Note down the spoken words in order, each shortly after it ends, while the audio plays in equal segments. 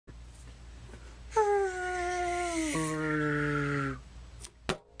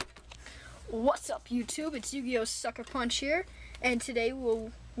What's up, YouTube? It's Yu-Gi-Oh! Sucker Punch here, and today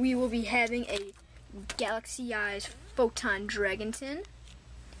we will be having a Galaxy Eyes Photon Dragonton.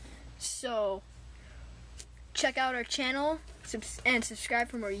 So, check out our channel and subscribe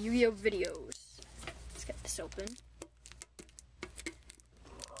for more Yu-Gi-Oh! Videos. Let's get this open.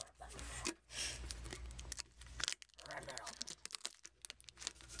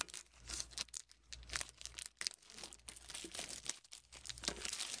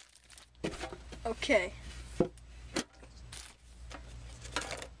 Okay.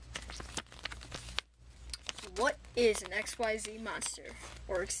 What is an XYZ monster?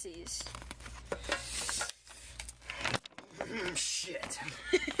 Or Xyz? Shit.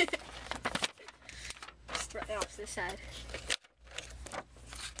 Just right off this side.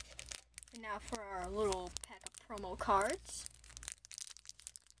 And now for our little pack of promo cards.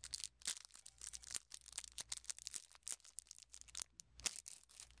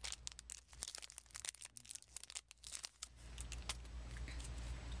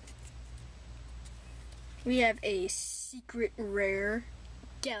 We have a secret rare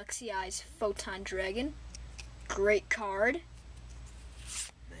Galaxy Eyes Photon Dragon. Great card.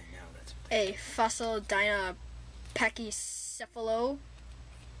 A Fossil Dyna Pachycephalo.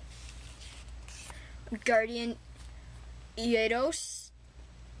 Guardian Eados.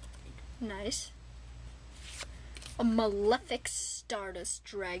 Nice. A Malefic Stardust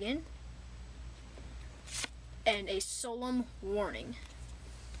Dragon. And a Solemn Warning.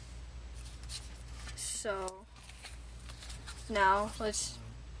 So, now let's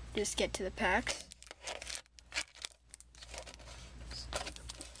just get to the packs.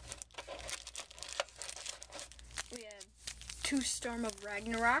 We have 2 Storm of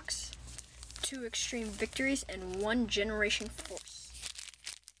Ragnaroks, 2 Extreme Victories, and 1 Generation Force.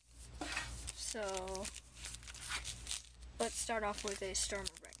 So, let's start off with a Storm of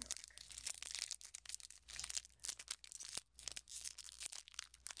Ragnarok.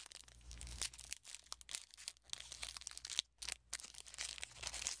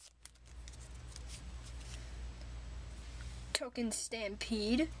 Token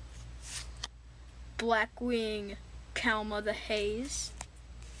Stampede, Blackwing Kalma the Haze,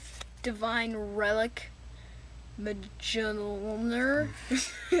 Divine Relic Magellanor,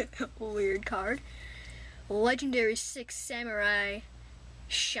 weird card, Legendary 6 Samurai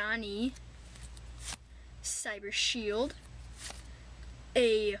Shani, Cyber Shield,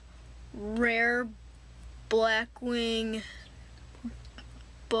 a rare Blackwing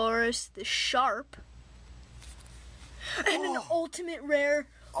Boris the Sharp, and an ultimate rare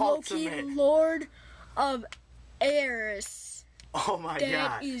Loki Lord of Ares. Oh my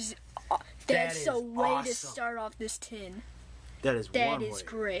god. That's a way awesome. to start off this tin. That is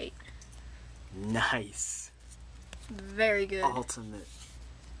great. Nice. Very good. Ultimate.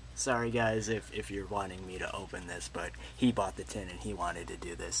 Sorry guys if you're wanting me to open this, but he bought the tin and he wanted to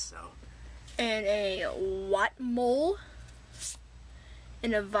do this, so. And a Watt Mole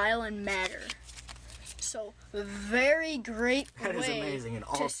and a Violent Matter. So, very great That is amazing. An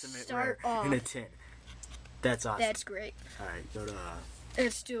ultimate rare in a tin. That's awesome. That's great. Alright, go to...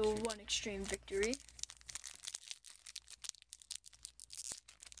 Let's do 1 Extreme Victory.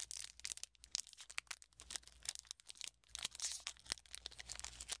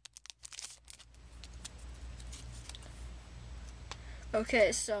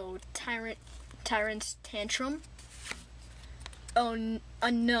 Okay, so Tyrant's Tantrum,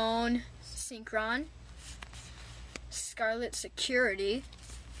 Unknown Synchron, Scarlet Security,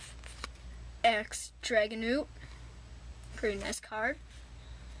 X Dragonoot, pretty nice card,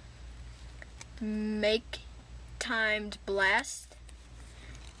 Make Timed Blast,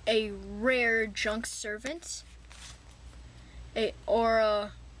 a rare Junk Servant, a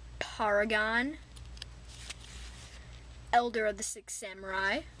Aura Paragon, Elder of the 6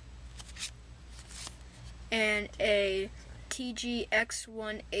 Samurai, and a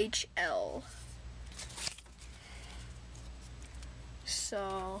TGX1HL.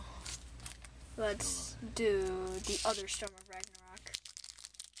 So, let's do the other Storm of Ragnarok.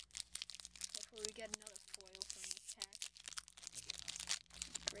 Hopefully we get another foil from this pack.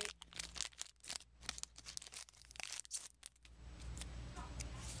 Great.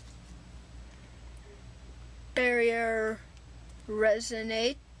 Barrier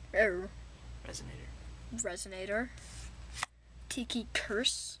Resonator. Tiki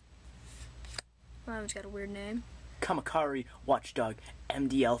Curse. Well, that one's got a weird name. Kamakari Watchdog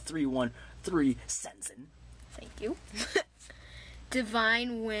MDL313 Sensen. Thank you.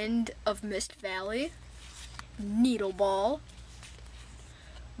 Divine Wind of Mist Valley. Needle Ball.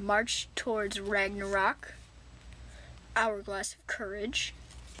 March Towards Ragnarok. Hourglass of Courage.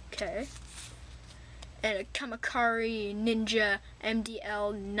 Okay. and a Kamakari Ninja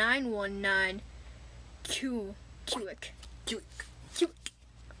MDL 919 Cuick,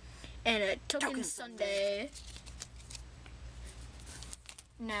 and a Token Sunday.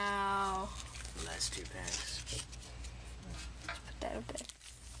 Now, Last 2 packs. put that up there.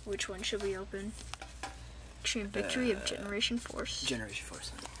 Which one should we open? Extreme Victory of Generation Force. Generation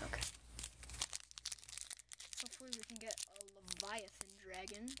Force. Okay. Hopefully we can get a Leviathan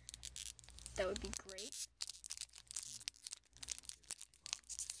Dragon. That would be great.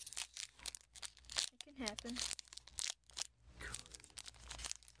 It can happen.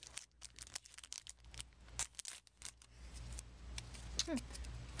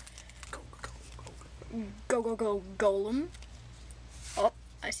 Go, Golem. Oh,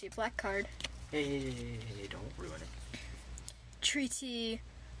 I see a black card. Hey, don't ruin it. Treaty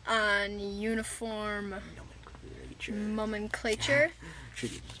on Uniform Nomenclature. Nomenclature.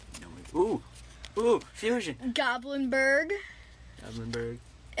 Treaty. Ooh, Fusion. Goblinberg. Goblinberg.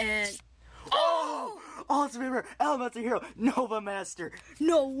 And oh! Ultimate Rare, Elemental Hero, Nova Master.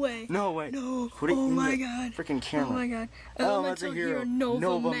 no way. No way. No. Put it Oh in my the god. Freaking camera. Oh my god. Elemental Hero,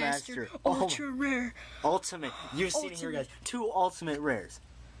 Nova Master. Oh. Ultra rare. Ultimate. You've seen it here, guys. 2 Ultimate Rares.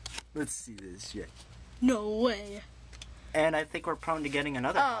 Let's see this shit. No way. And I think we're prone to getting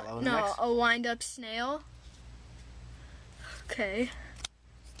another hollow in the No, next. a wind-up snail. Okay.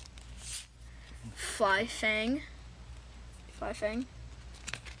 Fly Fang.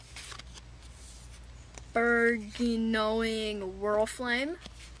 Burgeoning Whirlflame.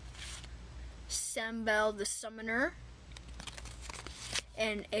 Sambel the Summoner.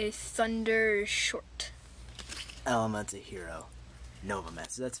 And a Thunder Short. Elemental Hero, Nova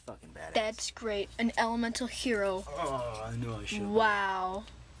Master. That's fucking badass. That's great. An Elemental Hero. Oh, I knew I should. Wow.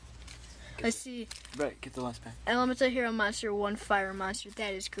 Let's see. Right, get the last pack. Elemental Hero Monster, 1 Fire Monster.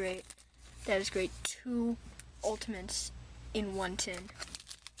 That is great. That is great. 2 Ultimates in 1 tin.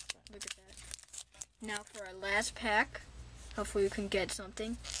 Look at that. Now for our last pack. Hopefully we can get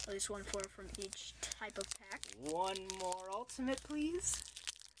something. At least 1 from each type of pack. 1 more Ultimate, please.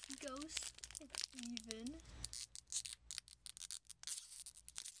 Ghost even.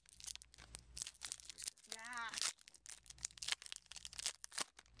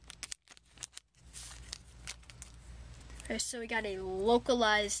 Okay, so we got a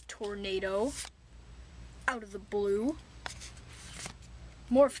localized tornado out of the blue.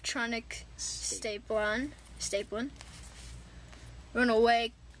 Morphtronic Stapleon.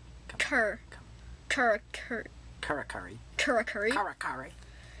 Runaway Karakari.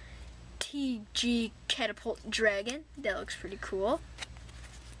 TG Catapult Dragon. That looks pretty cool.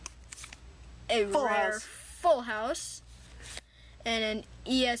 A Full rare house. Full House. And an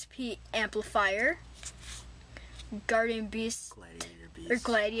ESP Amplifier. Guardian Beast.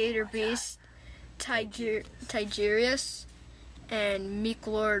 Gladiator Beast. Tigerius. And Meek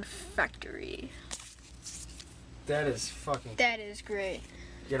Lord Factory. That is fucking. That is great.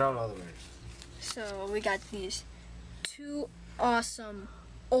 Get out all the way. So we got these 2 awesome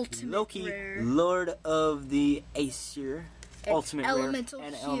ultimate Loki, rare. Lord of the Aesir, Ultimate Elemental Rare,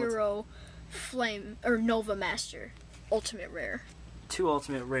 and Hero Flame or Nova Master, Ultimate Rare. 2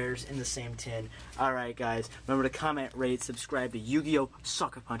 Ultimate Rares in the same tin. Alright guys, remember to comment, rate, subscribe to Yu-Gi-Oh!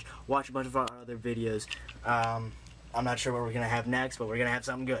 Sucker Punch, watch a bunch of our other videos. I'm not sure what we're going to have next, but we're going to have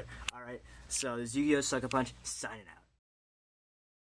something good. Alright, so this is Yu-Gi-Oh! Sucker Punch, signing out.